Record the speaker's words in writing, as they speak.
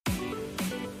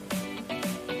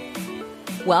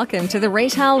Welcome to the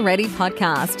Retail Ready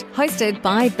podcast, hosted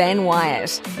by Ben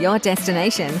Wyatt, your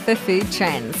destination for food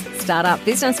trends, startup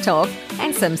business talk,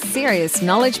 and some serious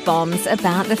knowledge bombs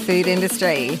about the food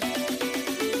industry.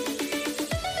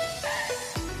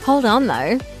 Hold on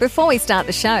though, before we start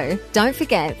the show, don't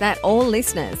forget that all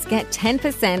listeners get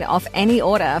 10% off any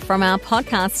order from our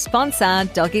podcast sponsor,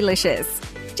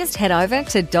 Doggylicious. Just head over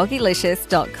to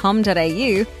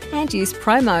doggylicious.com.au and use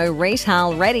promo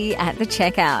Retail Ready at the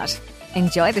checkout.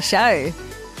 Enjoy the show.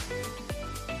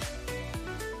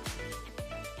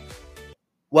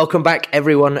 Welcome back,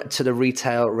 everyone, to the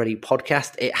Retail Ready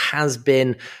podcast. It has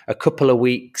been a couple of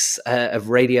weeks of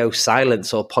radio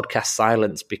silence or podcast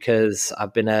silence because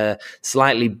I've been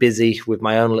slightly busy with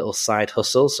my own little side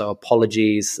hustle. So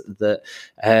apologies that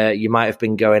you might have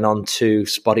been going on to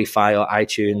Spotify or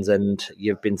iTunes and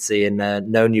you've been seeing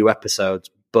no new episodes.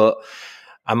 But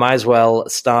I might as well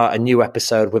start a new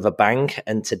episode with a bang.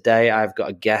 And today I've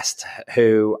got a guest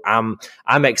who I'm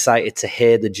excited to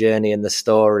hear the journey and the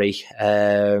story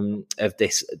of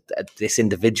this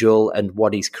individual and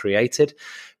what he's created.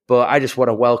 But I just want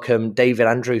to welcome David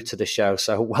Andrew to the show.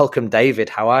 So welcome, David.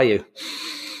 How are you?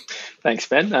 Thanks,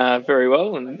 Ben. Very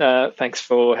well. And thanks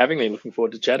for having me. Looking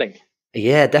forward to chatting.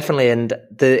 Yeah, definitely. And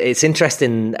it's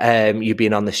interesting you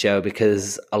being on the show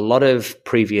because a lot of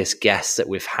previous guests that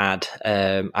we've had,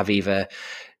 I've either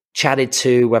chatted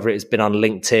to, whether it's been on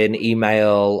LinkedIn,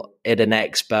 email, at an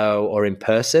expo or in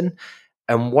person.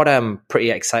 And what I'm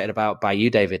pretty excited about by you,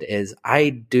 David, is I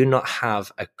do not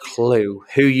have a clue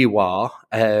who you are.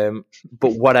 But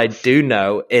what I do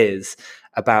know is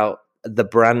about the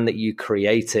brand that you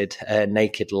created,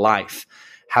 Naked Life.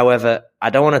 However, I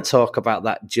don't want to talk about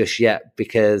that just yet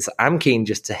because I'm keen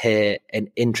just to hear an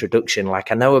introduction. Like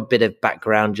I know a bit of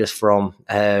background just from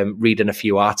reading a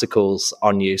few articles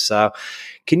on you. So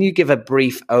can you give a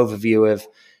brief overview of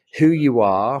who you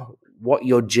are, what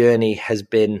your journey has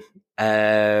been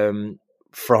from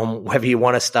whether you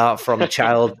want to start from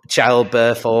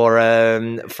childbirth or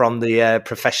from the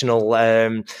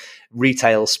professional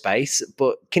retail space.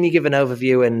 But can you give an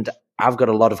overview? And I've got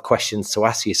a lot of questions to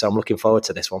ask you, so I'm looking forward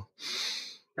to this one.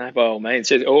 By all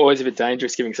means, it's always a bit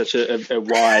dangerous giving such a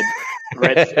wide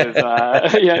breadth of,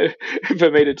 for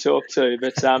me to talk to.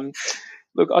 But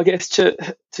look, I guess to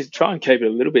try and keep it a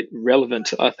little bit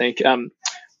relevant, I think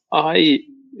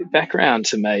background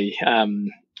to me,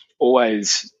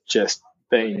 always just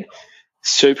been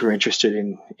super interested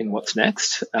in what's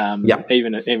next.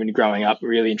 Even growing up,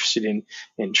 really interested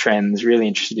in trends, really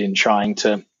interested in trying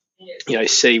to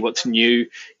see what's new.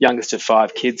 Youngest of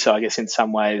 5 kids, so I guess in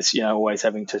some ways, always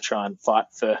having to try and fight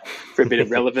for a bit of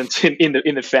relevance in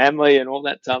the family and all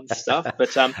that stuff.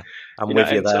 But I'm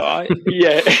with you there. So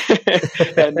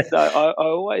and so I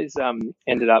always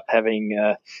ended up having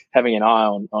an eye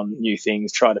on new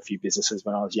things. Tried a few businesses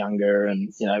when I was younger,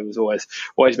 and was always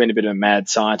been a bit of a mad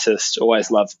scientist. Always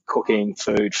loved cooking,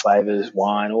 food, flavors,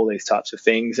 wine, all these types of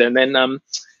things. And then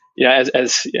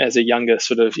as a younger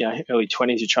sort of early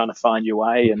 20s, you're trying to find your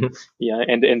way, and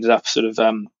ended up just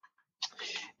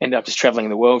traveling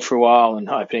the world for a while and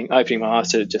opening my eyes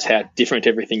to just how different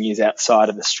everything is outside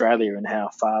of Australia and how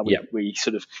far we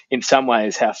sort of, in some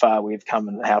ways, how far we've come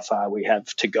and how far we have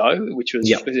to go, which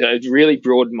was really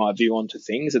broadened my view onto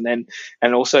things, and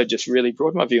also just really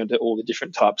broadened my view into all the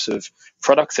different types of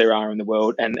products there are in the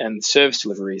world and service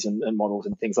deliveries and models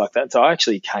and things like that. So I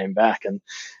actually came back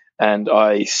and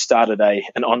I started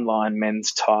an online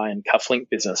men's tie and cufflink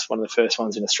business, one of the first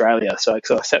ones in Australia. So I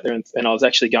sat there and I was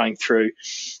actually going through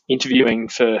interviewing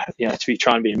for, to be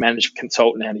trying to be a management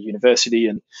consultant out of university.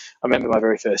 And I remember my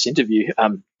very first interview,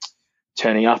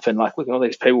 turning up and looking at all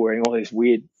these people wearing all these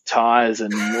weird ties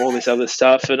and all this other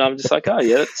stuff. And I'm just like, oh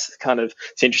yeah, it's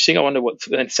interesting. I wonder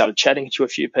then started chatting to a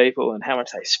few people and how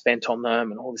much they spent on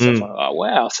them and all this stuff. Like, oh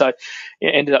wow. So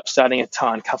ended up starting a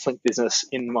tie and cufflink business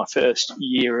in my first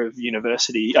year of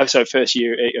university. First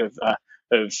year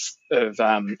of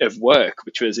work,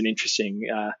 which was an interesting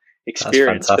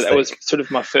experience. But that was sort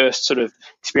of my first sort of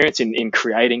experience in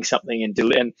creating something. And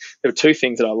there were two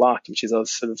things that I liked, which is I was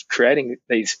sort of creating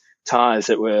these ties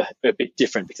that were a bit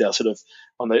different because they were sort of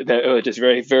they were just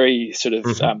very, very sort of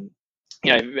on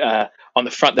the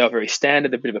front they were very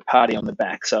standard, a bit of a party on the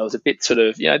back. So it was a bit sort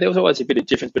of there was always a bit of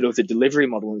difference, but it was a delivery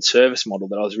model and service model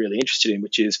that I was really interested in,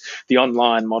 which is the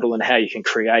online model and how you can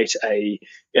create a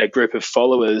group of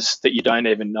followers that you don't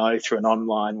even know through an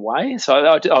online way. So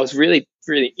I was really,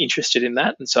 really interested in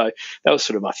that, and so that was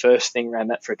sort of my first thing. Ran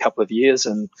that for a couple of years,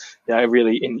 and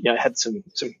really had some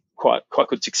quite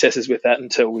good successes with that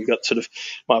until we got sort of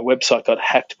my website got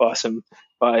hacked by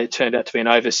it turned out to be an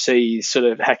overseas sort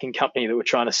of hacking company that were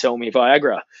trying to sell me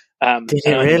Viagra. Did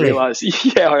you really?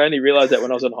 I only realized that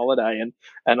when I was on holiday,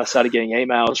 and I started getting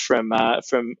emails from a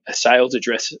sales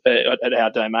address at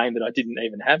our domain that I didn't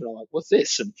even have, and I'm like, "What's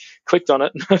this?" And clicked on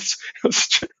it, and it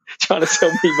was trying to sell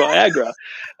me Viagra,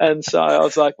 and so I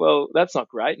was like, "Well, that's not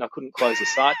great," and I couldn't close the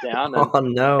site down. And, oh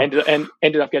no!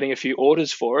 Ended up getting a few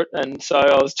orders for it, and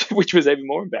so which was even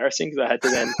more embarrassing because I had to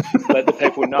then let the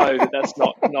people know that that's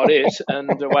not it,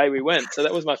 and away we went. So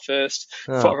that was my first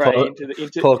foray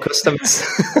into poor customers.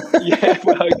 Yeah,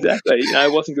 well, exactly.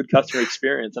 It wasn't good customer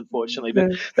experience, unfortunately,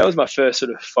 but that was my first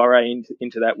sort of foray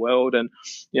into that world. And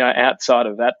outside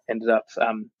of that, ended up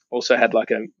also had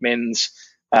like a men's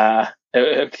a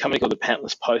company called the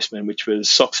Pantless Postman, which was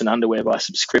socks and underwear by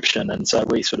subscription. And so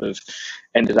we sort of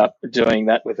ended up doing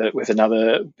that with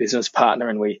another business partner,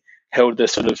 and we held the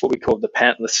sort of what we called the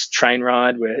Pantless train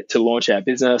ride to launch our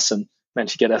business, and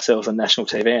managed to get ourselves on national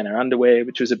TV in our underwear,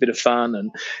 which was a bit of fun.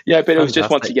 And but it was just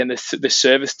once again the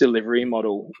service delivery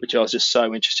model, which I was just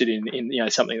so interested in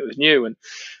something that was new. And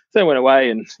so I went away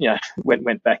and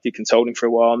went back to consulting for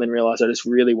a while, and then realized I just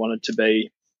really wanted to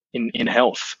be in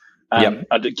health.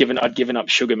 I'd given up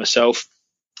sugar myself,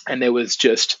 and there was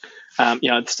just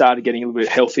I'd started getting a little bit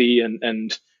healthy,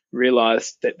 and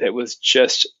realized that there was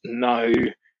just no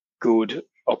good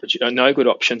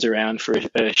options around for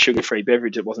a sugar-free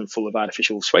beverage that wasn't full of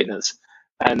artificial sweeteners.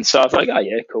 And so I was like, oh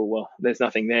yeah, cool. Well, there's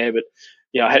nothing there, but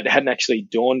it hadn't actually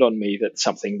dawned on me that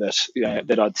something that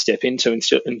that I'd step into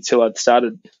until I'd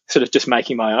started sort of just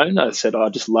making my own. I said, I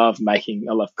just love making,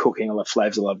 I love cooking, I love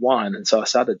flavors, I love wine. And so I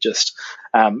started just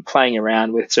playing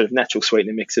around with sort of natural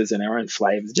sweetener mixes and our own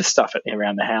flavors, just stuff it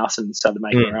around the house, and started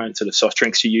making our own sort of soft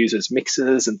drinks to use as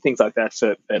mixers and things like that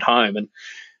for at home. And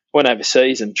went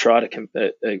overseas and tried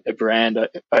a brand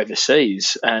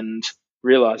overseas, and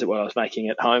realized that what I was making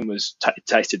at home was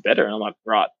tasted better. And I'm like,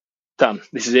 right, done.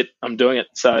 This is it. I'm doing it.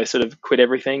 So I sort of quit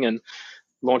everything and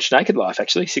launched Naked Life.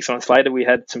 Actually, 6 months later, we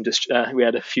had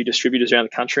a few distributors around the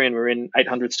country, and we're in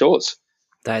 800 stores.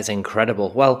 That is incredible.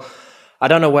 Well, I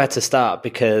don't know where to start,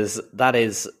 because that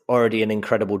is already an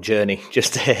incredible journey.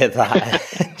 Just to hear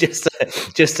that,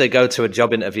 just to go to a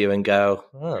job interview and go,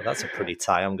 oh, that's a pretty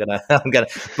tie. I'm gonna.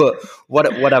 But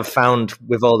what I've found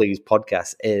with all these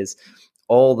podcasts is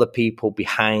all the people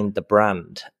behind the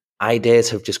brand.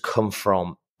 Ideas have just come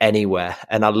from anywhere,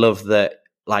 and I love that.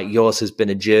 Like, yours has been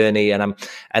a journey,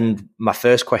 and my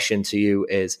first question to you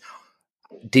is: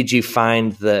 did you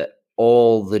find that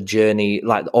all the journey,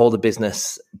 like all the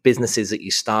businesses that you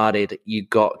started, you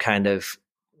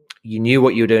knew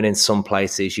what you were doing in some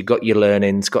places, you got your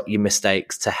learnings, got your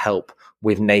mistakes to help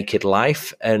with Naked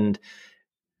Life? And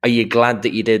are you glad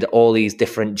that you did all these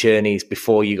different journeys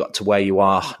before you got to where you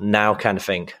are now, kind of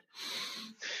thing?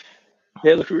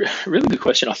 Yeah, look, really good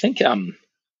question. I think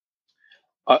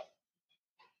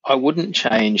I wouldn't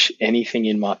change anything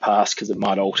in my past, because it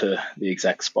might alter the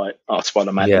exact spot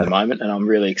I'm at the moment. And I'm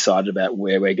really excited about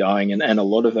where we're going. And a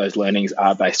lot of those learnings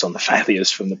are based on the failures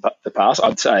from the past.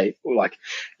 I'd say, like,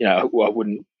 we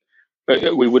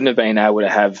wouldn't have been able to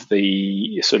have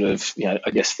the sort of,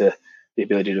 I guess the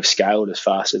ability to scale it as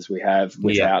fast as we have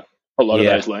without a lot of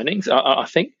those learnings. I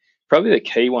think probably the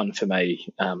key one for me,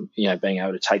 being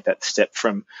able to take that step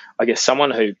from, I guess,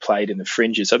 someone who played in the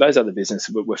fringes. So those other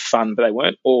businesses were fun, but they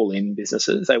weren't all in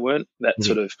businesses. They weren't that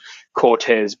sort of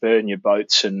Cortez, burn your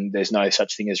boats and there's no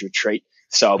such thing as retreat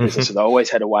style businesses. I always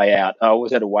had a way out.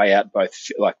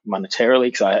 Both like monetarily,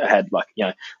 because I had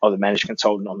I was a managed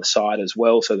consultant on the side as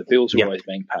well. So the bills were always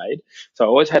being paid. So I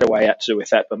always had a way out to do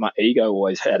with that, but my ego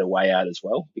always had a way out as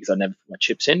well, because I never put my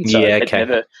chips in. So it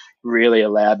never really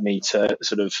allowed me to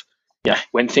sort of,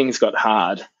 when things got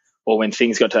hard, or when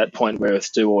things got to that point where it's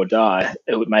do or die,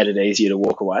 it made it easier to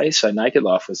walk away. So Naked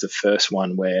Life was the first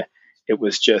one where it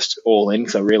was just all in,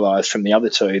 because I realized from the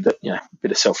other two that, a bit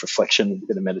of self-reflection, a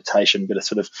bit of meditation, a bit of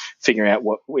sort of figuring out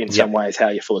what, in some ways, how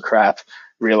you're full of crap,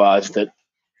 realized that,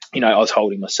 I was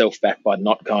holding myself back by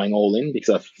not going all in,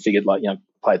 because I figured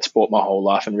played sport my whole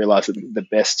life and realized that the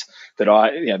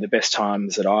best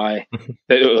times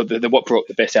that what brought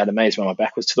the best out of me is when my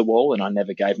back was to the wall, and I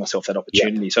never gave myself that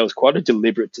opportunity. So it was quite a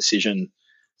deliberate decision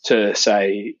to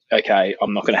say, okay,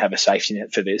 I'm not going to have a safety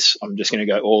net for this. I'm just going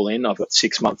to go all in. I've got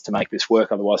 6 months to make this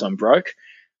work. Otherwise I'm broke.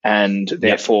 And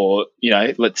therefore,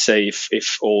 let's see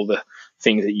if all the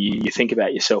things that you think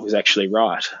about yourself is actually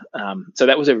right. So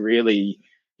that was a really,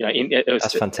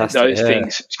 that's fantastic. Those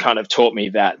things kind of taught me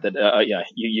that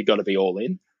you got to be all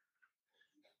in.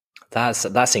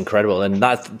 That's incredible, and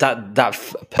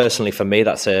that personally for me,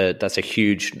 that's a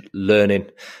huge learning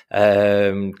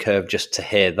curve just to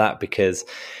hear that, because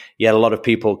a lot of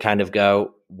people kind of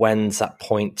go, when's that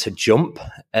point to jump?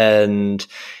 And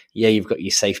yeah, you've got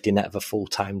your safety net of a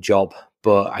full-time job.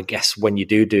 But I guess when you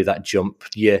do that jump,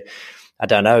 I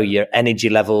don't know, your energy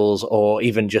levels, or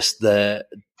even just the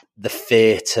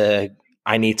fear to,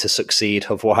 I need to succeed,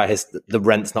 otherwise the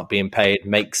rent's not being paid,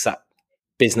 makes that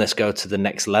business go to the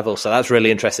next level. So that's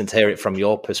really interesting to hear it from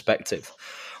your perspective.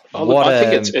 Oh, look, I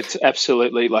think it's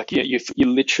absolutely like you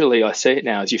literally, I see it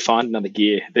now as you find another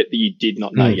gear that you did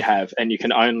not know you have, and you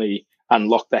can only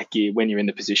unlock that gear when you're in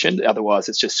the position. Otherwise,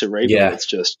 it's just cerebral. Yeah.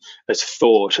 It's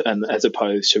thought, and as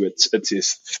opposed to it's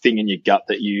this thing in your gut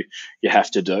that you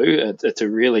have to do. It's a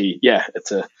really,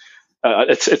 it's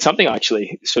something I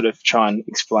actually sort of try and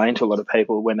explain to a lot of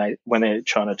people when they're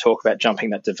trying to talk about jumping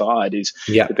that divide. Is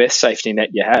the best safety net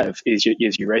you have is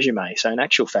your resume. So in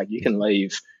actual fact, you can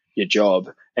leave your job,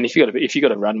 and if you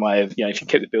got a runway of, if you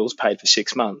keep the bills paid for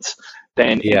 6 months,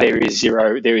 then there is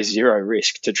zero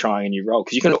risk to trying a new role,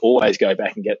 because you can always go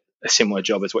back and get a similar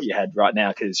job as what you had right now,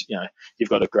 because you've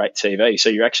got a great CV. So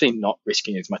you're actually not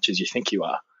risking as much as you think you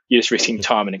are. You're just risking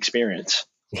time and experience.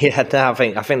 Yeah, I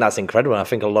think that's incredible. I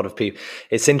think a lot of people,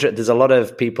 it's interesting. There's a lot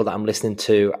of people that I'm listening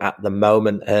to at the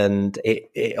moment, and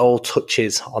it all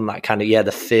touches on that kind of,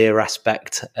 the fear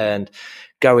aspect, and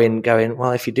going,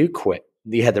 well, if you do quit,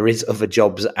 there is other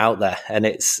jobs out there, and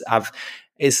it's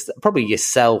probably your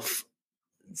self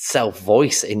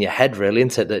voice in your head, really,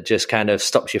 isn't it, that just kind of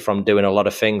stops you from doing a lot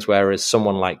of things. Whereas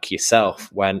someone like yourself,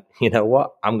 when you know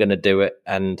what, I'm going to do it,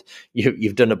 and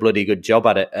you've done a bloody good job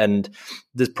at it, and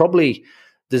there's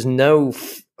no,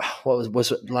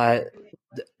 was it like,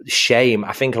 shame.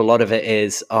 I think a lot of it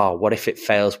is, what if it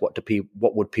fails? What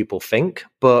would people think?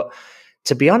 But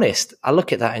to be honest, I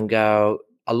look at that and go,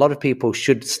 a lot of people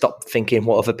should stop thinking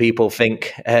what other people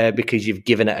think, because you've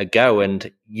given it a go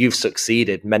and you've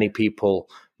succeeded. Many people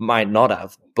might not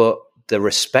have, but the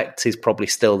respect is probably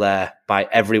still there by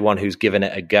everyone who's given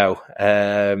it a go,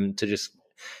 to just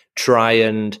try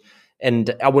and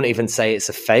I wouldn't even say it's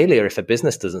a failure if a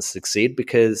business doesn't succeed,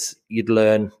 because you'd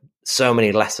learn so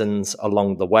many lessons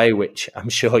along the way, which I'm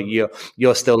sure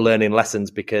you're still learning lessons,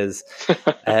 because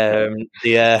the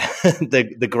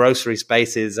grocery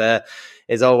space is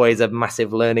always a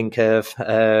massive learning curve,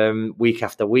 week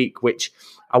after week, which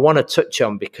I want to touch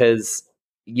on, because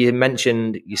you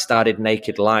mentioned you started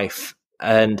Naked Life,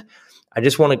 and I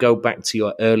just want to go back to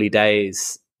your early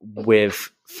days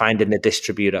with finding a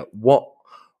distributor. What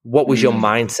was your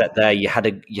mindset there? You had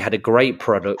a great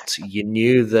product. You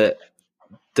knew that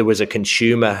there was a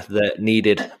consumer that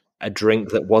needed a drink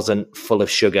that wasn't full of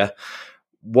sugar.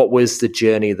 What was the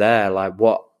journey there? Like,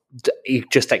 you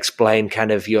just explain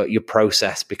kind of your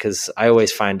process, because I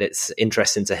always find it's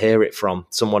interesting to hear it from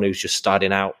someone who's just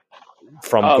starting out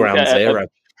from ground zero.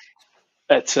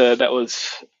 It's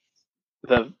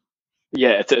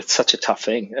such a tough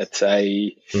thing. It's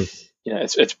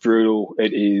brutal.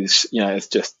 It is, it's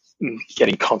just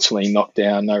getting constantly knocked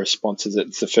down, no responses.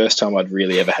 It's the first time I'd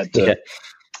really ever had to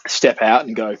step out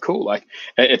and go, cool. Like,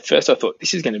 at first I thought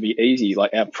this is going to be easy.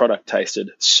 Like, our product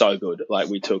tasted so good. Like,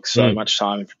 we took so much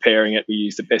time in preparing it. We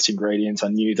used the best ingredients. I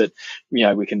knew that,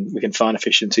 we can find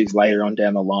efficiencies later on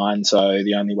down the line. So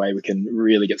the only way we can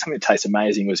really get something that tastes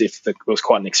amazing was if it was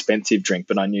quite an expensive drink,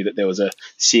 but I knew that there was a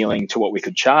ceiling to what we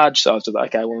could charge. So I was just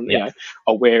like, okay, well,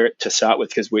 I'll wear it to start with,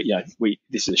 because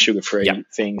this is a sugar-free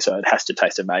thing, so it has to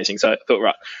taste amazing. So I thought,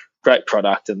 right, great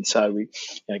product. And so we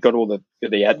got all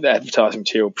the advertising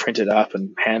material printed up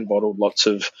and hand bottled lots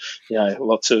of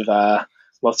the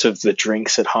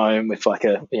drinks at home with like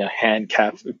a hand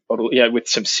cap bottle, with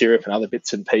some syrup and other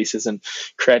bits and pieces, and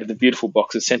created the beautiful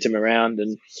boxes, sent them around,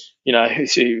 and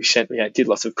did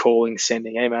lots of calling,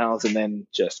 sending emails, and then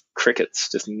just crickets,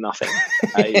 just nothing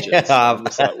for ages. I'm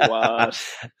just like, what?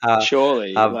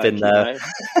 Surely I've been there.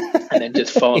 And then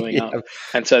just following up.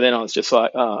 And so then I was just like,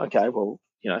 oh, okay, well,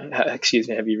 excuse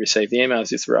me, have you received the email?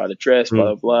 Is this the right address? Blah,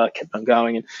 blah, blah. Kept on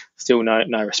going, and still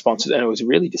no responses. And it was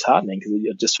really disheartening, because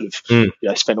I just sort of,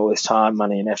 spent all this time,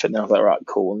 money and effort. And I was like, right,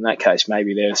 cool. In that case,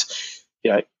 maybe there's,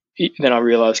 then I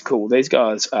realized, cool, these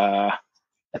guys are,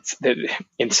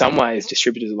 in some ways,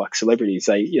 distributors are like celebrities.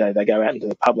 They go out into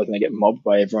the public and they get mobbed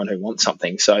by everyone who wants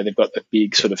something. So they've got a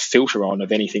big sort of filter on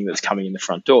of anything that's coming in the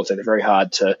front door. So they're very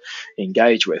hard to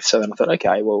engage with. So then I thought,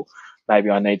 okay, well, maybe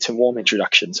I need some warm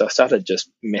introduction. So I started just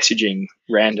messaging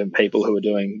random people who are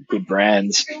doing good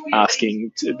brands,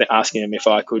 asking them if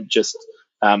I could just,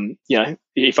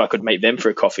 if I could meet them for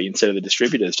a coffee instead of the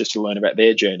distributors, just to learn about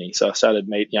their journey. So I started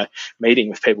meeting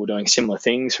with people doing similar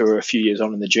things who are a few years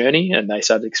on in the journey, and they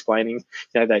started explaining,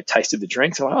 they tasted the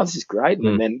drinks. I'm like, oh, this is great.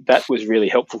 And then that was really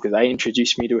helpful, because they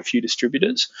introduced me to a few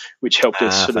distributors, which helped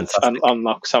us sort of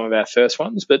unlock some of our first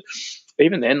ones. But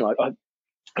even then,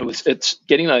 it's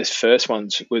getting those first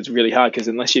ones was really hard, because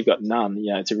unless you've got none,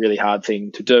 it's a really hard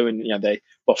thing to do. And they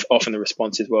often the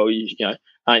response is, well,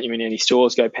 aren't you in any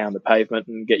stores? Go pound the pavement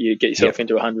and get yourself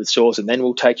into 100 stores, and then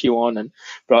we'll take you on.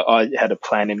 But I had a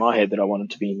plan in my head that I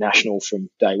wanted to be national from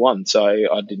day one, so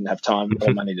I didn't have time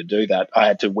or money to do that. I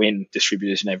had to win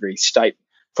distributors in every state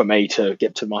for me to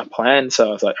get to my plan. So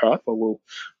I was like, all right, well,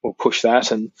 we'll push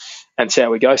that and see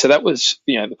how we go. So that was,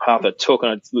 the path I took,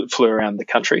 and I flew around the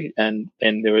country, and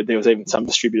there was even some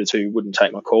distributors who wouldn't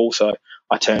take my call. So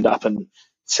I turned up and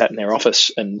sat in their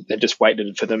office and just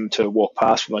waited for them to walk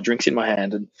past with my drinks in my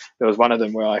hand. And there was one of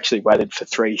them where I actually waited for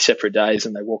 3 separate days,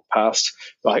 and they walked past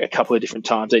like a couple of different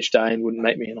times each day and wouldn't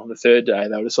meet me. And on the third day,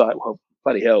 they were just like, well,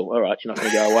 bloody hell, all right, you're not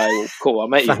going to go away. Well, cool, I'll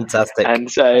meet you. Fantastic.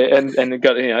 And so, and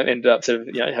got, ended up sort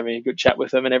of, having a good chat with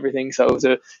them and everything. So it was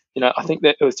I think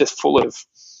that it was just full of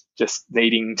just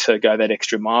needing to go that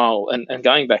extra mile. And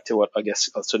going back to what I guess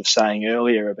I was sort of saying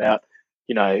earlier about,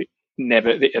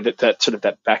 never that sort of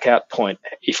that back out point.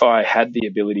 If I had the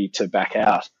ability to back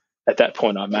out at that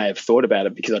point, I may have thought about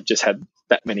it, because I've just had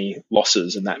that many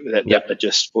losses, and that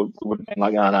just would have been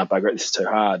like, oh no, bugger it, this is too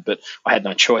hard. But I had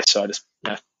no choice, so I just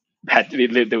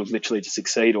there was literally to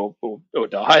succeed or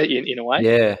die in a way.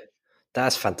 Yeah,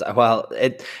 that's fantastic. Well,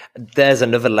 there's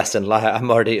another lesson. Like,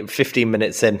 I'm already 15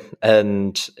 minutes in,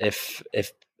 and if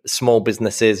small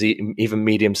businesses, even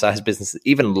medium-sized businesses,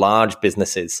 even large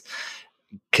businesses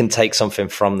can take something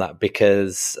from that,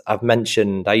 because I've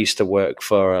mentioned I used to work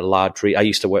for I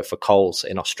used to work for Coles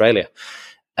in Australia,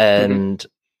 and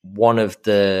one of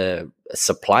the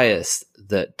suppliers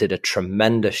that did a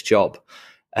tremendous job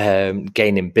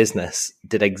gaining business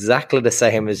did exactly the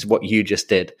same as what you just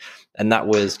did, and that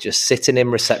was just sitting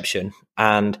in reception,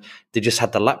 and they just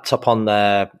had the laptop on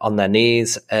their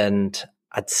knees, and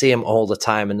I'd see them all the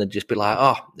time, and they'd just be like,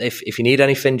 oh, if you need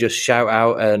anything, just shout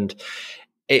out. And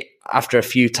after a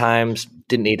few times,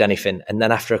 didn't need anything, and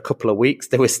then after a couple of weeks,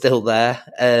 they were still there,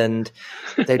 and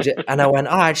and I went,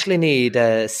 oh, I actually need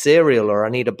a cereal, or I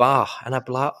need a bar, and I'd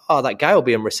be like, oh, that guy will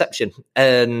be in reception,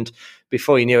 and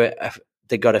before you knew it,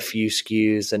 they got a few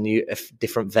SKUs and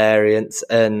different variants,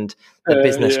 and the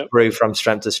business grew from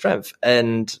strength to strength.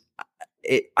 And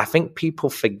I think people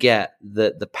forget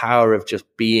that the power of just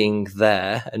being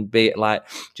there and be like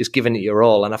just giving it your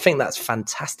all, and I think that's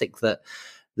fantastic. That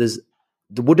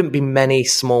there wouldn't be many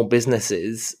small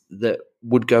businesses that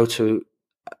would go to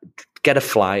get a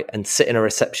flight and sit in a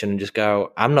reception and just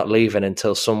go, I'm not leaving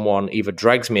until someone either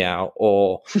drags me out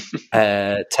or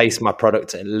tastes my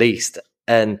product at least.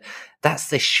 And that's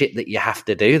the shit that you have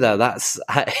to do, though. That's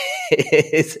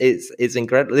it's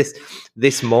incredible.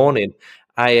 This morning,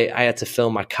 I had to fill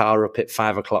my car up at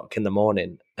 5 o'clock in the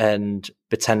morning and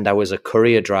pretend I was a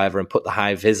courier driver and put the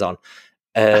high vis on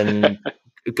and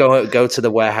go to the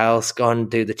warehouse, go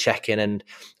and do the check-in, and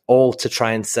all to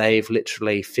try and save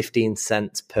literally 15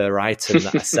 cents per item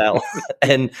that I sell.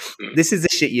 And this is the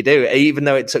shit you do. Even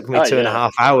though it took me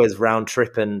 2.5 hours round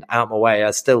trip and out my way, I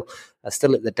still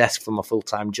at the desk for my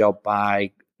full-time job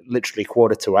by literally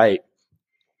 7:45.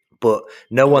 But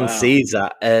no one sees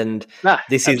that. And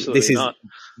this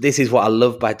is what I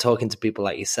love by talking to people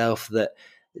like yourself, that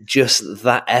just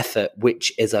that effort,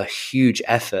 which is a huge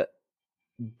effort,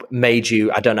 made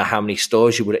you, I don't know how many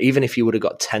stores you would, even if you would have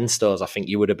got 10 stores, I think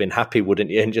you would have been happy, wouldn't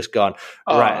you? And just gone,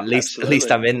 right, at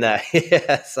least I'm in there.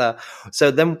 Yeah.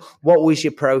 So then what was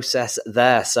your process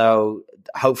there? So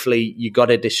hopefully you got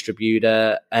a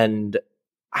distributor, and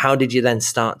how did you then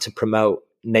start to promote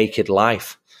Naked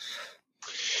Life?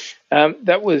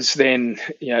 That was then,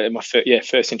 my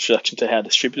first introduction to how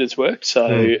distributors worked. So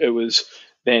it was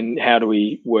then, how do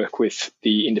we work with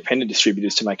the independent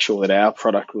distributors to make sure that our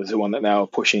product was the one that they were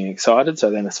pushing and excited?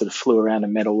 So then I sort of flew around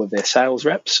and met all of their sales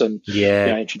reps and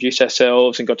introduced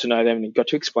ourselves and got to know them and got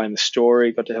to explain the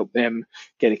story, got to help them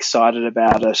get excited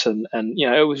about it. And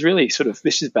it was really sort of,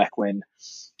 this is back when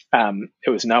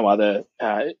there was no other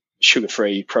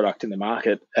sugar-free product in the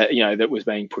market, that was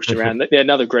being pushed around.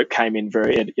 Another group came in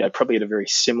probably at a very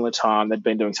similar time. They'd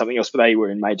been doing something else, but they were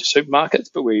in major supermarkets,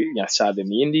 but we started in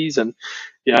the indies, and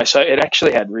so it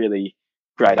actually had really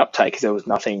great uptake because there was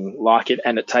nothing like it,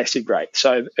 and it tasted great.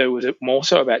 So it was more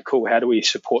so about, cool, how do we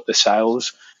support the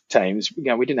sales teams? We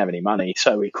didn't have any money,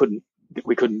 so we couldn't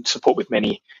support with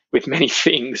many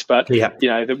things, but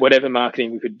whatever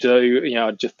marketing we could do,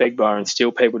 I'd just beg, borrow, and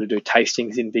steal people to do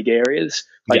tastings in big areas,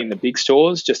 in the big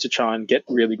stores, just to try and get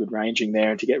really good ranging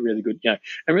there and to get really good, and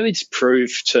really just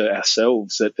prove to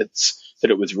ourselves that it's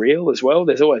it was real as well.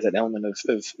 There's always that element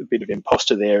of a bit of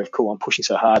imposter there of, cool, I'm pushing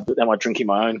so hard, but am I drinking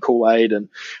my own Kool-Aid?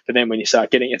 But then when you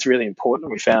start getting, it's really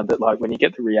important. We found that like when you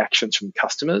get the reactions from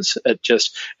customers, it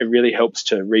really helps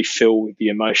to refill the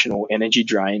emotional energy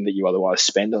drain that you otherwise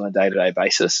spend on a day-to-day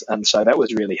basis. And so that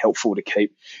was really helpful to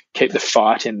keep the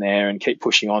fight in there and keep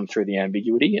pushing on through the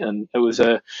ambiguity. And it was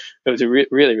really,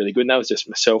 really good. And that was just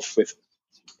myself with,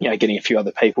 getting a few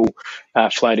other people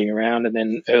floating around. And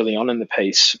then early on in the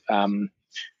piece,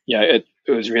 it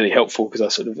was really helpful because I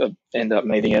sort of ended up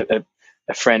meeting a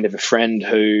friend of a friend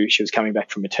who, she was coming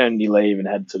back from maternity leave and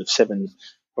had sort of 7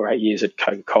 or 8 years at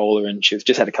Coca-Cola, and she's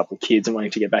just had a couple of kids and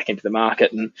wanting to get back into the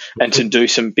market and to do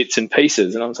some bits and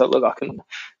pieces. And I was like, look,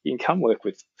 you can come work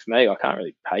with me. I can't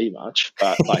really pay you much,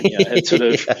 but it's sort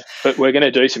of, but we're going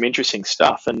to do some interesting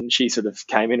stuff. And she sort of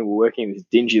came in and we're working in this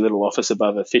dingy little office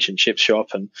above a fish and chip shop,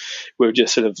 and we were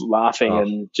just sort of laughing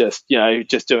and just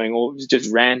doing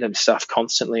just random stuff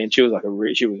constantly. And she was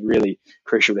she was really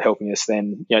crucial to helping us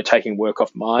then, taking work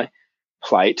off my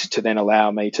plate to then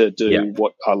allow me to do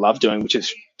what I love doing, which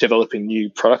is developing new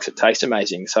products that taste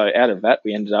amazing. So out of that,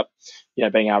 we ended up,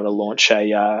 being able to launch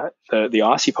the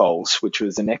Icy Poles, which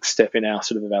was the next step in our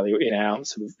sort of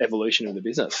evolution of the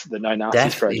business, the No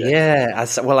Nasties project. Yeah.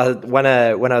 When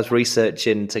I was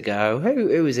researching to go,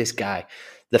 who is this guy?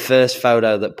 The first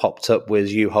photo that popped up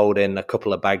was you holding a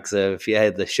couple of bags of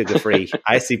the sugar-free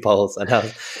Icy Poles, and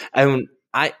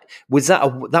that was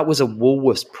a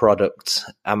Woolworths product.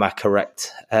 Am I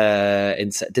correct?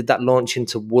 Did that launch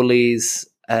into Woolies?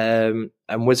 And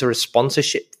was there a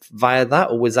sponsorship via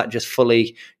that, or was that just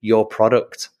fully your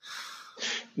product?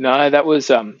 No, that was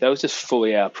just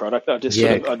fully our product.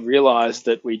 I'd realised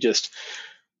that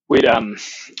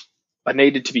I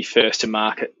needed to be first to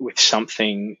market with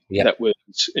something that was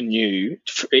new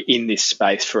in this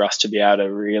space for us to be able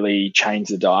to really change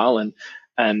the dial.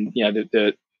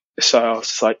 So I was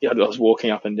just like, I was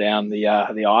walking up and down the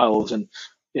aisles, and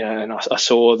and I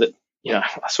saw that,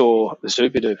 I saw the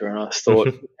Super Duper, and I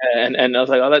thought, and I was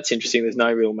like, oh, that's interesting. There's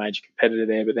no real major competitor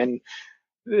there. But then,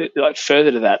 like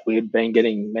further to that, we had been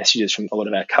getting messages from a lot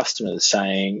of our customers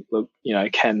saying, look,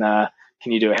 can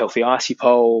you do a healthy Icy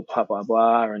Pole, blah blah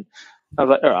blah. And I was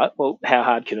like, all right, well, how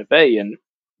hard can it be? And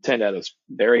turned out it was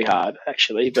very hard,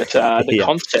 actually. But the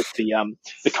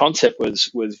concept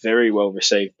was very well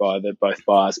received by both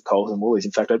buyers at Coles and Woolies.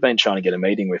 In fact, I'd been trying to get a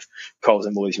meeting with Coles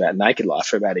and Woolies about Naked Life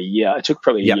for about a year. It took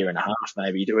probably a year and a half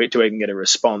maybe to even get a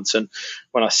response. And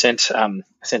when I sent an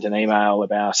email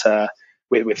about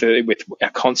with our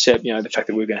concept, the fact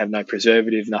that we were going to have no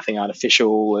preservative, nothing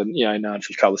artificial, and no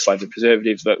artificial colours, flavours,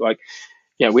 preservatives, but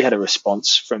we had a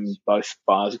response from both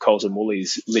buyers of Coles and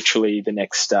Woolies literally the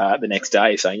next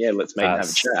day saying, let's meet and have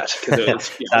a chat, because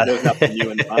there was nothing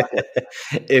new in the market.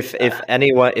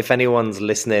 If anyone's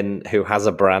listening who has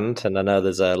a brand, and I know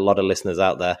there's a lot of listeners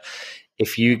out there,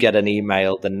 if you get an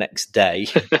email the next day,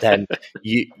 then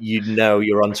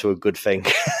you're onto a good thing,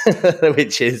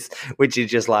 which is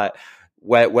just like,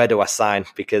 where do I sign?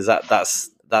 Because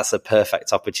that's a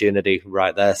perfect opportunity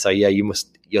right there. So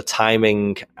your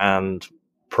timing and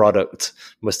product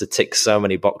must have ticked so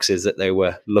many boxes that they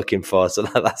were looking for. So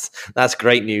that's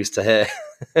great news to hear.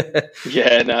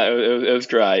 Yeah, no, it was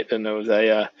great, and it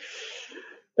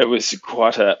was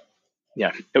quite a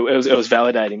it was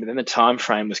validating. But then the time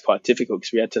frame was quite difficult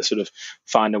because we had to sort of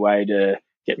find a way to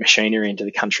get machinery into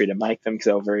the country to make them, because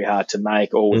they were very hard to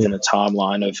make, all within a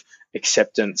timeline of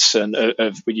acceptance and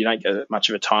you don't get much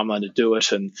of a timeline to do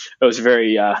it, and it was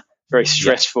very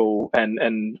stressful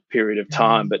and period of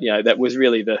time. But that was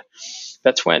really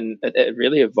that's when it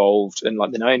really evolved, and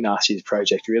like the No Nasties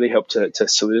project really helped to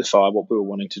solidify what we were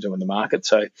wanting to do in the market.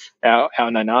 So our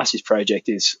No Nasties project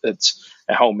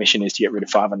our whole mission is to get rid of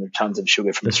 500 tons of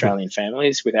sugar from Australian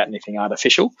families without anything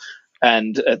artificial.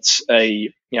 And it's I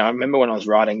remember when I was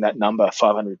writing that number,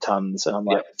 500 tons, and I'm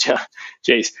like,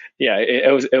 geez,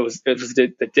 it was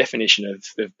the definition of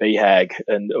BHAG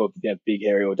or big,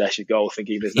 hairy, audacious goal.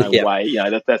 Thinking there's no way,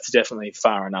 that's definitely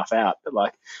far enough out.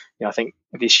 But I think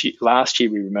last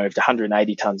year we removed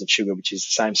 180 tons of sugar, which is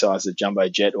the same size as a jumbo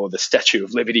jet or the Statue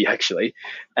of Liberty, actually,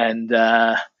 and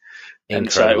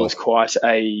so it was quite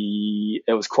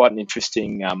an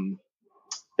interesting.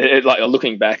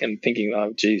 Looking back and thinking,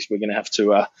 oh, geez, we're going to have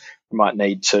to, might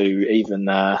need to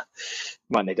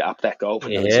up that goal.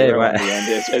 Right. In the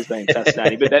end. It's been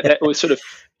fascinating. But that was sort of,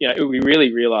 we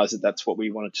really realised that that's what we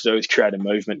wanted to do, is create a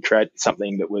movement, create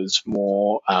something that was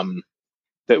more,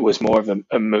 that was more of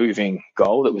a moving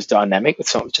goal that was dynamic.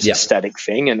 It's not just a static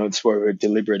thing, and it's where we were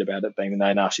deliberate about it being the No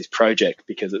Nasties project,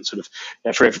 because it's sort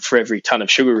of, for every ton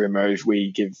of sugar removed,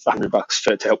 we give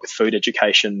 $100 to help with food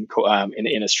education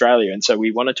in Australia. And so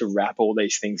we wanted to wrap all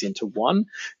these things into one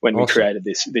when we created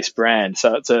this brand.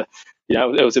 So it's it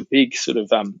was a big sort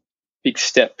of big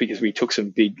step, because we took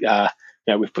some big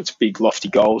we've put some big lofty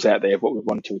goals out there of what we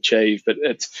wanted to achieve, but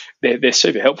they're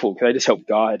super helpful because they just help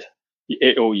guide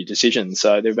all your decisions.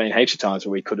 So there have been heaps of times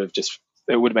where we could have just,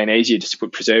 it would have been easier just to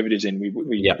put preservatives in.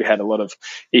 We had a lot of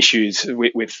issues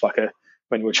with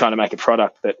when we were trying to make a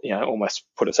product that almost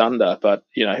put us under. But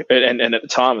and at the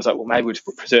time I was like, well, maybe we'll just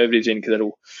put preservatives in because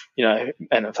it'll and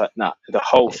I was like, nah. The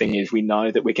whole thing is we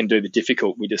know that we can do the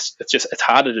difficult. It's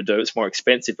harder to do. It's more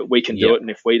expensive, but we can do it. And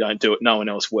if we don't do it, no one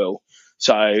else will.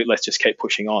 So let's just keep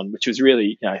pushing on. Which was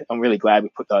really, I'm really glad we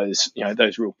put those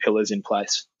those real pillars in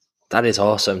place. That is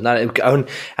awesome. And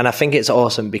I think it's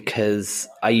awesome because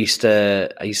I used to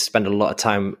spend a lot of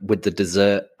time with the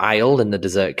dessert aisle in the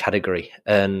dessert category.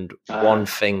 And one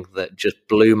thing that just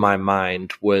blew my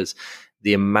mind was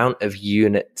the amount of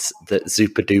units that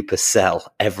Zooper Dooper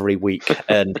sell every week,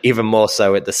 and even more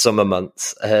so at the summer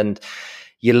months. And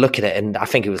you look at it, and I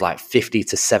think it was like 50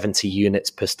 to 70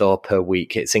 units per store per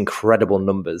week. It's incredible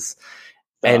numbers.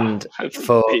 And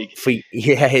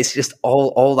it's just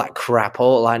all that crap.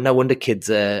 No wonder kids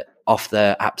are off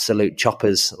their absolute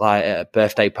choppers like at a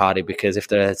birthday party, because if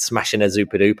they're smashing a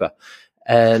Zooper Dooper.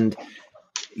 And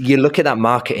you look at that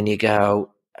market and you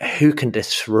go, who can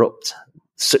disrupt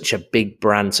such a big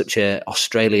brand, such a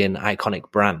Australian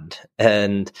iconic brand?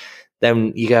 And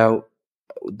then you go,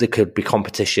 there could be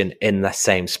competition in the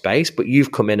same space, but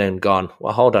you've come in and gone,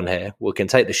 well, hold on here, we can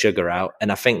take the sugar out.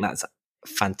 And I think that's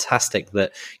fantastic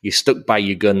that you stuck by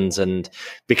your guns. And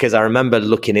because I remember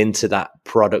looking into that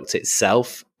product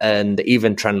itself and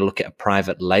even trying to look at a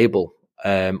private label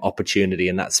opportunity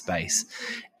in that space,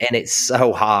 and it's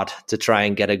so hard to try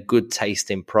and get a good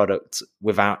tasting product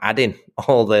without adding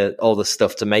all the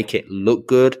stuff to make it look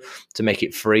good, to make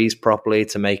it freeze properly,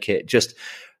 to make it just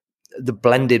the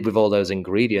blended with all those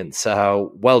ingredients.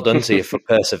 So well done to you for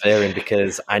persevering,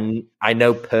 because I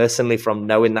know personally from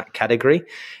knowing that category,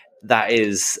 that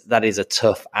is a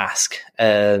tough ask,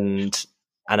 and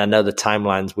I know the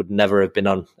timelines would never have been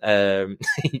on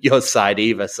your side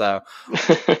either. So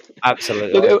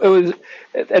absolutely, Look, it was,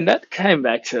 and that came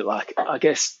back to, like, I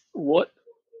guess what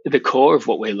the core of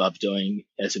what we love doing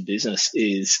as a business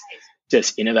is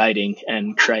just innovating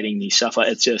and creating new stuff. Like,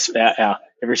 it's just our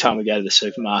every time we go to the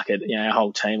supermarket, our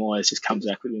whole team always just comes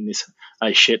back with this,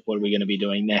 oh shit, what are we going to be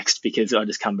doing next? Because I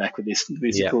just come back with this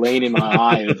gleam in my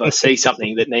eye if I see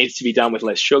something that needs to be done with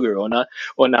less sugar, or no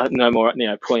more,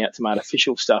 pulling out some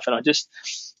artificial stuff. And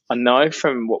I know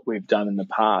from what we've done in the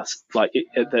past, like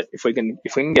that if we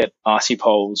can get icy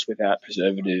poles without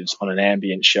preservatives on an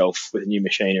ambient shelf with new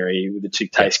machinery, with the two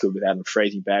taste good without them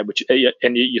freezing bad,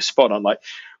 and you're spot on, like.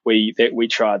 We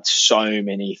tried so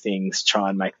many things to try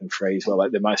and make them freeze well, like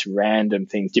the most random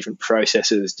things, different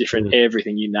processes, different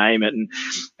everything, you name it. And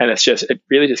it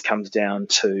really just comes down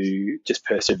to just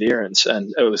perseverance.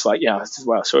 And it was like,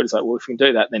 well, so it's like, well, if we can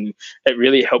do that, then it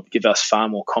really helped give us far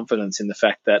more confidence in the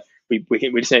fact that we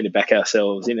just need to back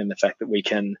ourselves in the fact that we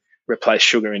can replace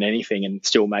sugar in anything and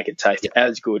still make it taste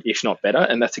as good, if not better.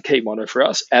 And that's a key motto for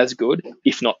us: as good,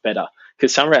 if not better.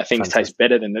 Because some of our things taste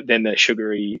better than the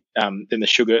sugary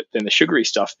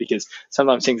stuff. Because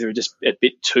sometimes things are just a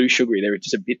bit too sugary; they're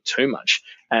just a bit too much.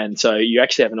 And so you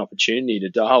actually have an opportunity to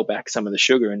dial back some of the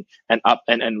sugar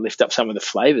and lift up some of the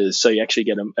flavors. So you actually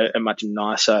get a much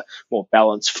nicer, more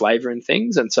balanced flavor in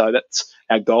things. And so that's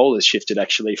our goal has shifted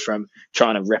actually from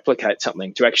trying to replicate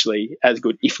something to actually as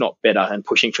good, if not better, and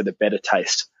pushing for the better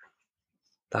taste.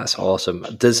 That's awesome.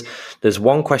 There's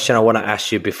one question I want to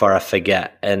ask you before I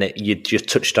forget, and you just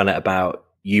touched on it about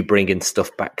you bringing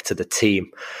stuff back to the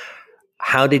team.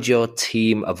 How did your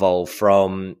team evolve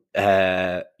from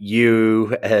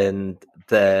you and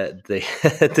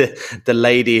the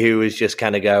lady who was just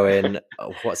kind of going,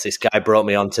 oh, what's this guy brought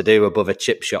me on to do above a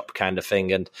chip shop kind of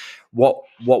thing? And what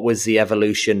was the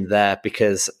evolution there?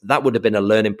 Because that would have been a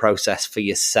learning process for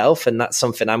yourself. And that's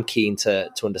something I'm keen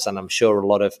to understand. I'm sure a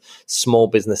lot of small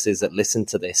businesses that listen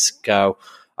to this go,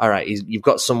 all right, you've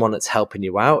got someone that's helping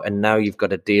you out, and now you've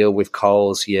got to deal with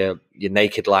Coles, your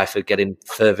Naked Life of getting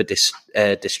further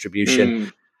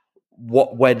distribution.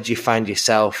 Where did you find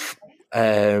yourself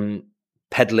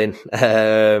peddling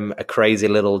a crazy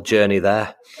little journey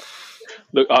there?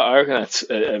 Look, I reckon that's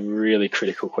a really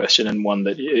critical question, and one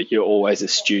that you're always a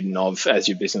student of as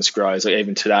your business grows. Like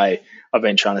even today, I've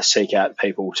been trying to seek out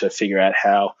people to figure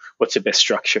out what's the best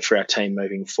structure for our team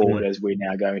moving forward as we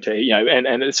now go into,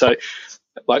 and so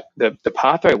like the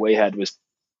pathway we had was,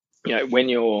 when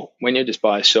you're just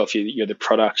by yourself, you're the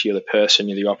product, you're the person,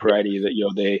 you're the operator,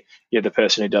 you're the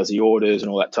person who does the orders and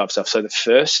all that type of stuff. So the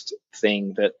first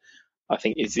thing that I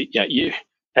think is that, you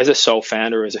as a sole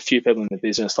founder, as a few people in the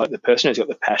business, like the person who's got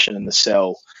the passion and the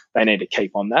sell, they need to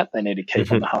keep on that. They need to keep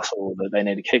on the hustle. They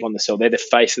need to keep on the sell. They're the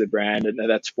face of the brand, and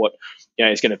that's what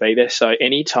is going to be there. So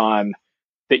anytime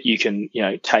that you can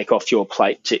take off your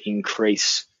plate to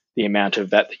increase the amount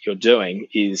of that you're doing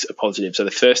is a positive. So the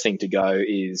first thing to go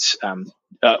is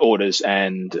orders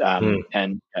and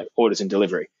orders and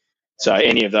delivery. So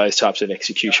any of those types of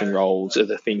execution roles are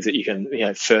the things that you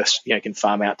can first can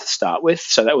farm out to start with.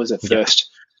 So that was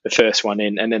the first one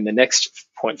in, and then the next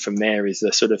point from there is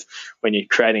the sort of when you're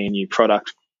creating a new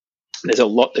product. There's a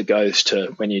lot that goes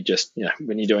to when you just,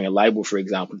 when you're doing a label, for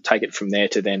example, take it from there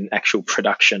to then actual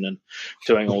production and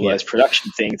doing all those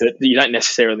production things that you don't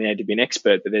necessarily need to be an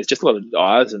expert, but there's just a lot of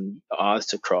I's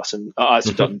to cross and I's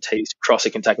to dot and T's to cross.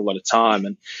 It can take a lot of time.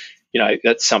 And,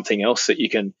 that's something else that you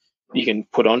can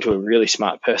put onto a really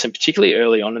smart person, particularly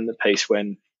early on in the piece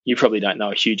when you probably don't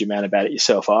know a huge amount about it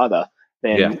yourself either.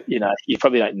 Then, you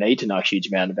probably don't need to know a huge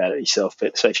amount about it yourself.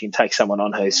 But so if you can take someone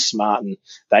on who's smart and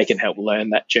they can help learn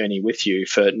that journey with you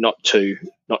for not too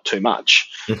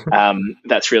much,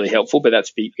 that's really helpful.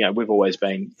 But we've always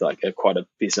been like quite a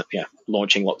business,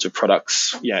 launching lots of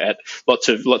products, at lots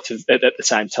of at the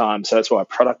same time. So that's why a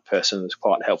product person is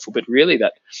quite helpful. But really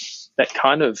that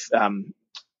kind of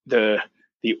the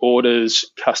orders,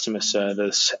 customer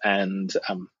service, and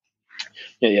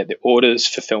the orders,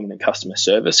 fulfillment, and customer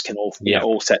service can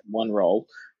all set in one role.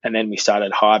 And then we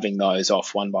started hiving those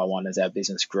off one by one as our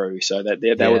business grew. So that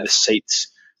they were the seats,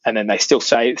 and then they still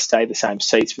stay the same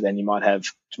seats, but then you might have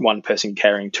one person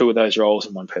carrying two of those roles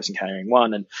and one person carrying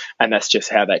one, and that's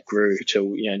just how that grew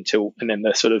until and then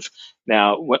the sort of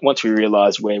now once we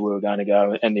realised where we were going to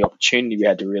go and the opportunity we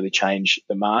had to really change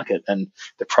the market and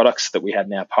the products that we had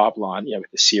in our pipeline,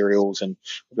 with the cereals, and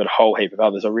we've got a whole heap of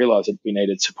others. I realised that we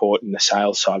needed support in the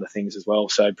sales side of things as well.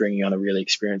 So bringing on a really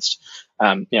experienced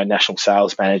national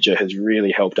sales manager has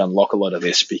really helped unlock a lot of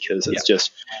this, because it's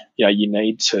just you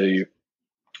need to.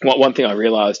 One thing I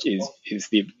realised is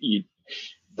the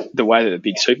way that the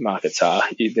big supermarkets are.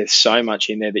 There's so much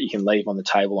in there that you can leave on the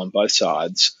table on both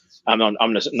sides. I'm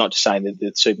not just saying that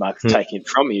the supermarket's taking it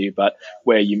from you, but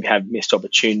where you have missed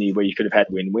opportunity, where you could have had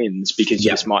win-wins because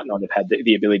you just might not have had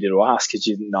the ability to ask because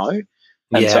you didn't know.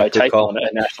 And so taking on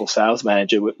a national sales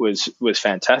manager was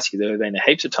fantastic. There have been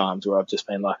heaps of times where I've just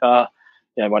been like,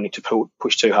 wanting to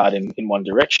push too hard in one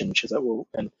direction. She's like, well,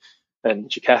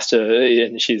 and Jocasta,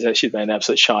 and she's been an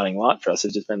absolute shining light for us.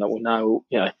 It's just been like, well,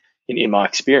 no, in my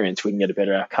experience, we can get a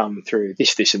better outcome through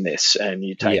this, and this. And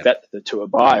you take that to a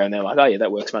buyer, and they're like, oh, yeah,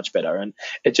 that works much better. And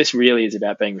it just really is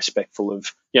about being respectful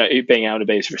of, being able to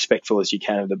be as respectful as you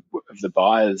can of the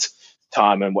buyer's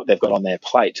time and what they've got on their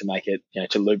plate to make it,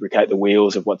 to lubricate the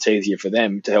wheels of what's easier for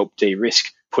them to help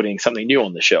de-risk putting something new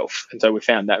on the shelf. And so we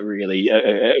found that really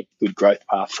a good growth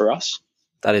path for us.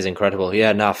 That is incredible.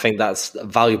 Yeah, no, I think that's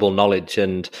valuable knowledge.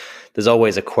 And there's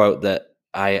always a quote that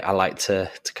I like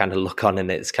to kind of look on, and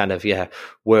it's kind of,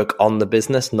 work on the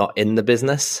business, not in the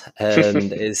business.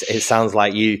 And it sounds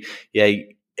like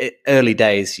early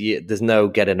days, there's no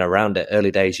getting around it.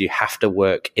 Early days, you have to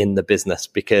work in the business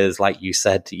because, like you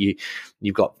said,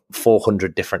 you've got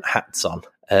 400 different hats on,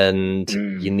 and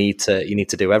you need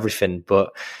to do everything.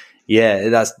 But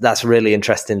that's really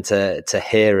interesting to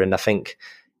hear. And I think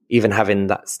even having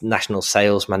that national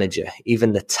sales manager,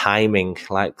 even the timing,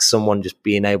 like someone just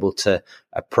being able to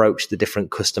approach the different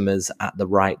customers at the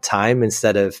right time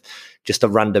instead of just a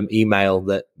random email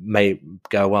that may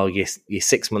go, well, you're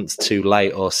 6 months too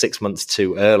late or 6 months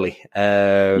too early,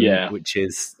 which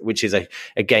is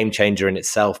a game changer in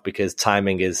itself, because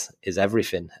timing is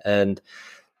everything. And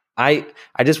I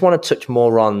just want to touch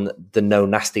more on the No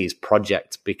Nasties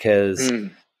project, because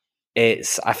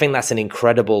I think that's an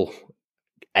incredible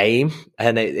aim,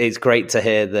 and it's great to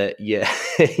hear that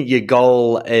your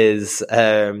goal is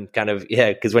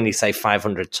because when you say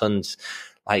 500 tons,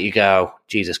 like you go,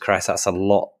 Jesus Christ, that's a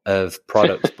lot of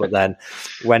product. But then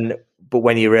when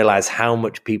you realize how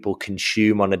much people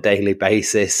consume on a daily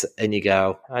basis, and you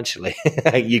go, actually,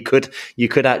 you could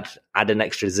add an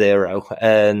extra zero,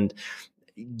 and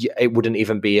it wouldn't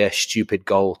even be a stupid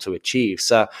goal to achieve.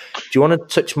 So do you want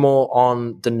to touch more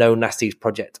on the No Nasties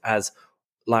project as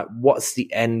like, what's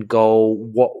the end goal?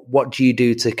 What do you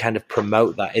do to kind of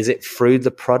promote that? Is it through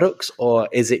the products, or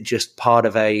is it just part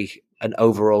of an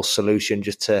overall solution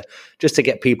just to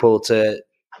get people to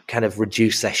kind of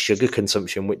reduce their sugar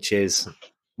consumption, which is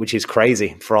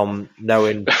crazy from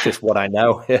knowing just what I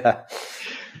know?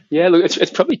 Yeah, look,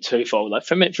 it's probably twofold. Like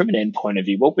from an end point of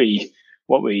view,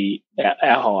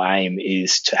 our whole aim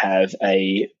is to have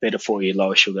a better for you,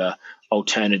 lower sugar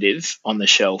alternative on the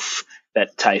shelf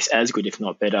that tastes as good, if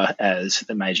not better, as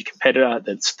the major competitor.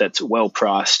 That's well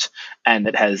priced and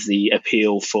that has the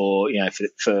appeal for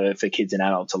kids and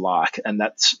adults alike. And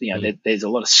that's there's a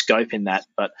lot of scope in that,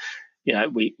 but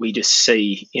we just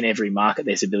see in every market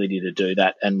there's ability to do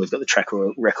that, and we've got the track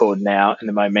record now and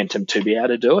the momentum to be able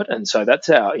to do it. And so that's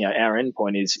our end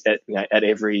point is at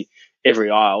every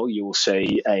aisle you will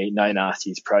see a No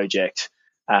Nasties project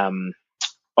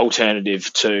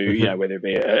alternative to whether it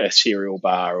be a cereal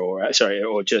bar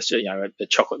or just a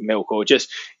chocolate milk or just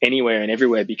anywhere and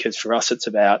everywhere, because for us it's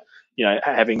about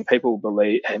having people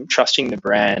believe and trusting the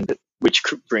brand, which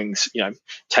brings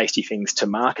tasty things to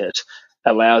market,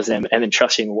 allows them, and then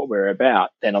trusting what we're about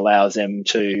then allows them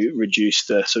to reduce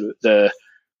the sort of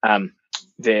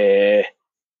the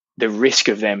risk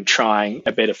of them trying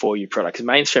a better for you product. Because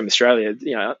mainstream Australia,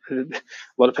 a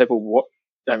lot of people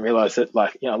don't realise that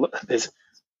there's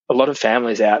a lot of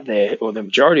families out there, or the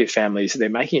majority of families, they're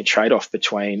making a trade-off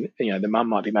between, the mum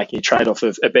might be making a trade-off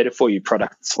of a better for you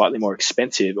product slightly more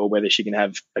expensive, or whether she can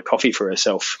have a coffee for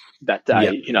herself that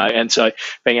day, and so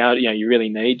being able to, you really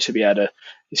need to be able to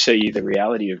see the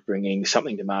reality of bringing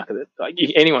something to market that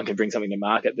anyone can bring something to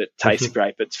market that tastes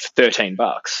great, but it's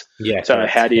 $13. Yeah. So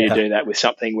how do you do that with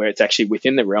something where it's actually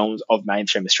within the realms of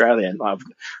mainstream Australia? And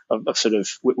I've sort of,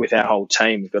 with our whole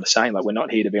team, we've got a saying, we're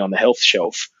not here to be on the health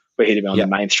shelf. We're here to be on the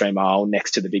mainstream aisle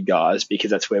next to the big guys, because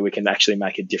that's where we can actually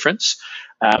make a difference.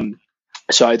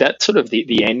 So that's sort of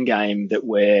the end game that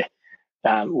we're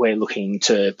looking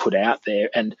to put out there.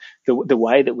 And the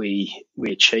way that we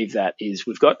achieve that is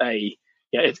we've got a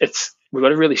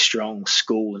really strong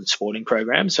school and sporting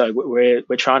program. So we're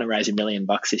trying to raise $1 million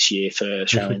this year for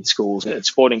Australian schools and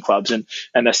sporting clubs, and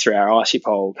that's through our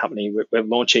ICIPOL company. We're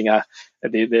launching a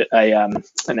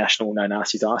national No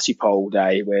Nasties ICIPOL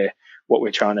day, where what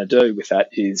we're trying to do with that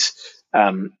is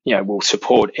we'll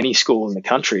support any school in the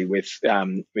country with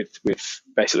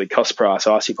basically cost price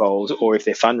ICIPOLs, or if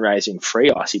they're fundraising, free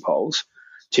ICIPOLs,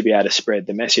 to be able to spread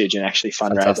the message and actually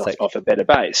fundraise off a better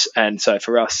base. And so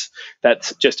for us,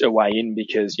 that's just a way in,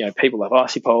 because people have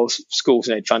ICIPOLs, schools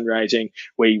need fundraising,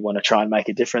 we want to try and make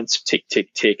a difference, tick,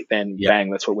 tick, tick, then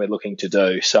bang, that's what we're looking to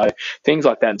do. So things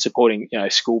like that, and supporting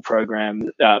school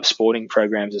programs, sporting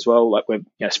programs as well.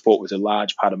 Sport was a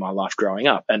large part of my life growing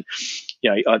up, and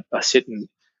I sit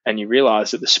and you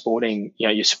realise that the sporting,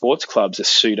 your sports clubs are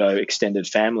pseudo extended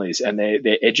families, and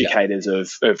they're educators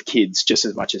of kids just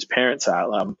as much as parents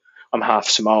are. I'm half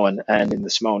Samoan, and in the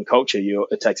Samoan culture,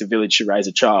 it takes a village to raise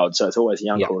a child. So it's always the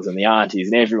uncles and the aunties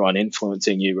and everyone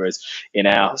influencing you. Whereas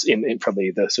in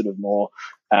probably the sort of more,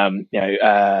 in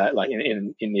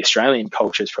the Australian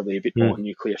culture, is probably a bit more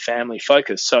nuclear family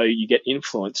focused. So you get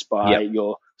influenced by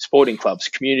your sporting clubs,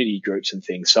 community groups and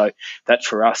things. So that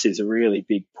for us is a really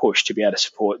big push to be able to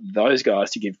support those guys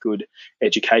to give good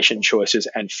education choices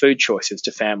and food choices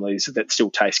to families that still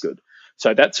taste good.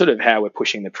 So that's sort of how we're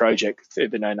pushing the project,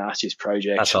 the No Nasties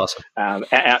project. That's awesome.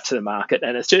 Out to the market.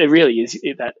 And it really is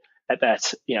at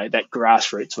that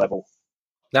grassroots level.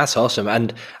 That's awesome.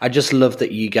 And I just love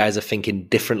that you guys are thinking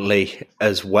differently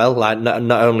as well. Like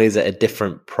not only is it a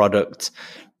different product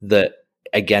that,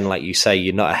 again, like you say,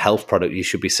 you're not a health product, you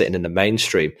should be sitting in the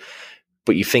mainstream,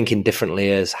 but you're thinking differently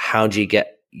as how do you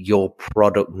get your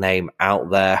product name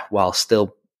out there while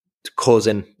still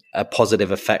causing a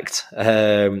positive effect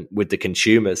with the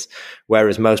consumers,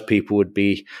 whereas most people would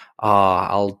be,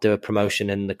 I'll do a promotion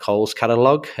in the Coles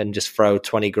catalogue and just throw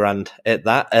 20 grand at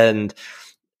that, and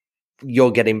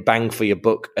you're getting bang for your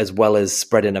buck, as well as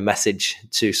spreading a message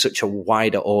to such a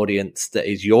wider audience that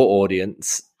is your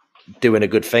audience doing a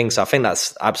good thing. So I think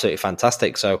that's absolutely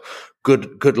fantastic. So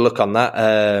good luck on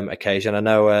that occasion. I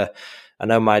know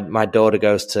my daughter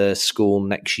goes to school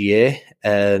next year,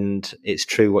 and it's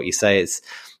true what you say. It's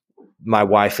my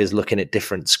wife is looking at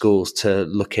different schools to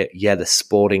look at the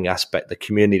sporting aspect, the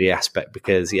community aspect,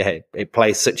 because it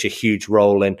plays such a huge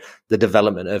role in the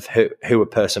development of who a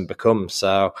person becomes.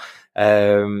 So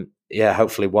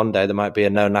hopefully one day there might be a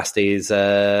No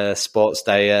Nasties sports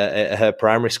day at her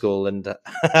primary school, and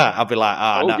I'll be like,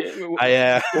 I'll be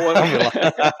like,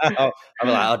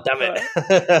 oh damn it.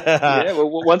 Yeah,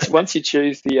 well, once you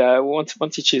choose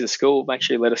once you choose a school, make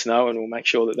sure you let us know, and we'll make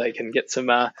sure that they can get some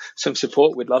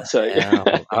support. We'd love to.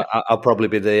 Yeah, I'll probably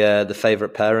be the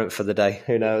favourite parent for the day.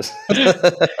 Who knows?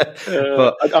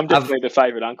 But I'm definitely the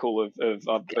favourite uncle of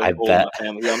all my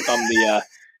family. I'm the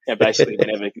basically,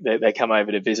 whenever they come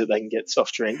over to visit, they can get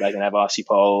soft drink, they can have icy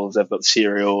poles, they've got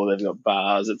cereal, they've got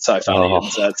bars. It's so funny. And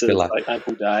so it's like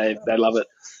Uncle Dave. They love it.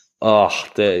 Oh,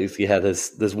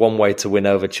 there's one way to win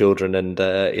over children, and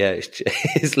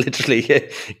it's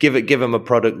literally give them a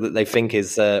product that they think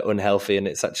is unhealthy, and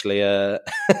it's actually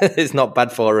it's not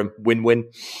bad for them.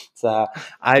 Win-win. So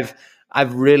I've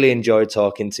really enjoyed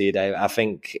talking to you, Dave. I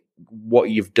think what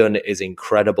you've done is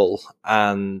incredible,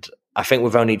 and I think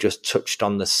we've only just touched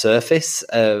on the surface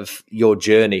of your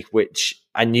journey, which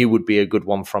I knew would be a good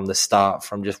one from the start,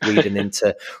 from just reading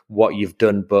into what you've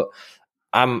done. But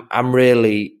I'm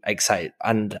really excited,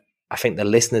 and I think the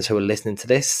listeners who are listening to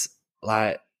this,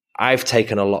 like, I've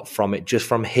taken a lot from it, just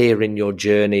from hearing your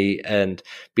journey and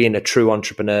being a true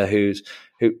entrepreneur who's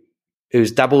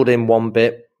dabbled in one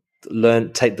bit,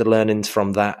 take the learnings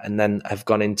from that, and then have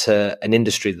gone into an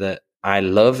industry that I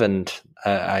love, and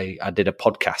I did a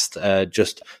podcast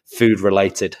just food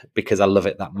related because I love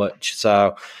it that much.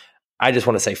 So I just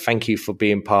want to say thank you for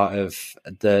being part of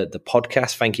the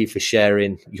podcast. Thank you for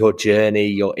sharing your journey,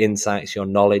 your insights, your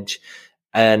knowledge.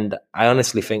 And I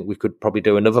honestly think we could probably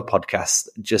do another podcast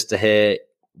just to hear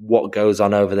what goes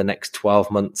on over the next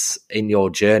 12 months in your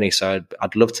journey. So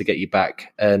I'd love to get you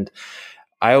back. And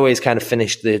I always kind of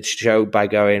finish the show by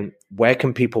going, where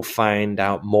can people find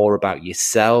out more about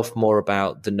yourself, more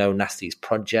about the No Nasties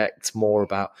project, more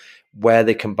about where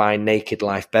they can buy Naked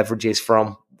Life beverages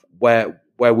from? Where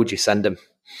would you send them?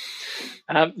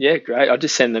 Yeah, great. I'll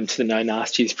just send them to the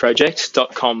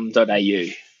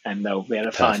nonastiesproject.com.au, and they'll be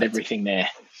able to find everything there.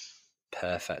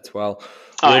 Perfect. Well,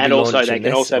 and also they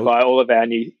can also buy all of our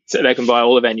new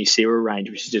cereal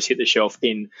range, which has just hit the shelf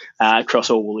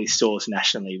across all Woolies stores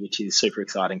nationally, which is super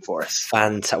exciting for us.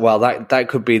 Fantastic. Well, that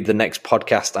could be the next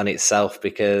podcast on itself,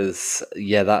 because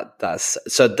that's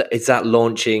so. Is that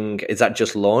launching? Is that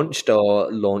just launched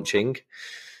or launching?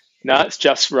 No, it's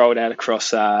just rolled out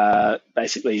across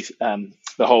basically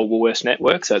the whole Woolworths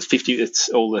network. So it's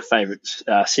all the favourite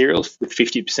cereals with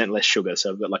 50% less sugar. So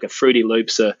we've got like a Fruity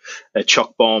Loops, a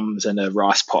Choc Bombs, and a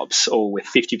Rice Pops, all with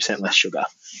 50% less sugar.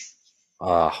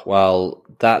 Well,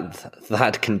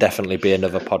 that can definitely be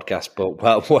another podcast. But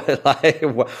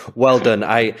well done.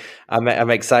 I'm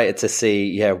excited to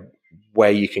see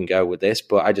where you can go with this.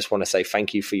 But I just want to say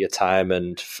thank you for your time,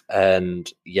 and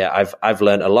I've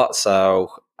learned a lot.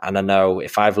 And I know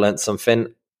if I've learned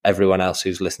something, everyone else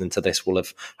who's listening to this will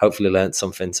have hopefully learned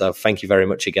something. So thank you very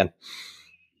much again.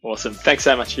 Awesome. Thanks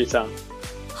so much for your time.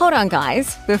 Hold on,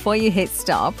 guys. Before you hit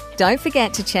stop, don't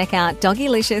forget to check out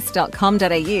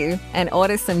doggylicious.com.au and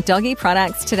order some doggy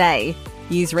products today.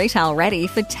 Use Retail Ready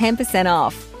for 10%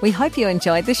 off. We hope you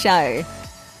enjoyed the show.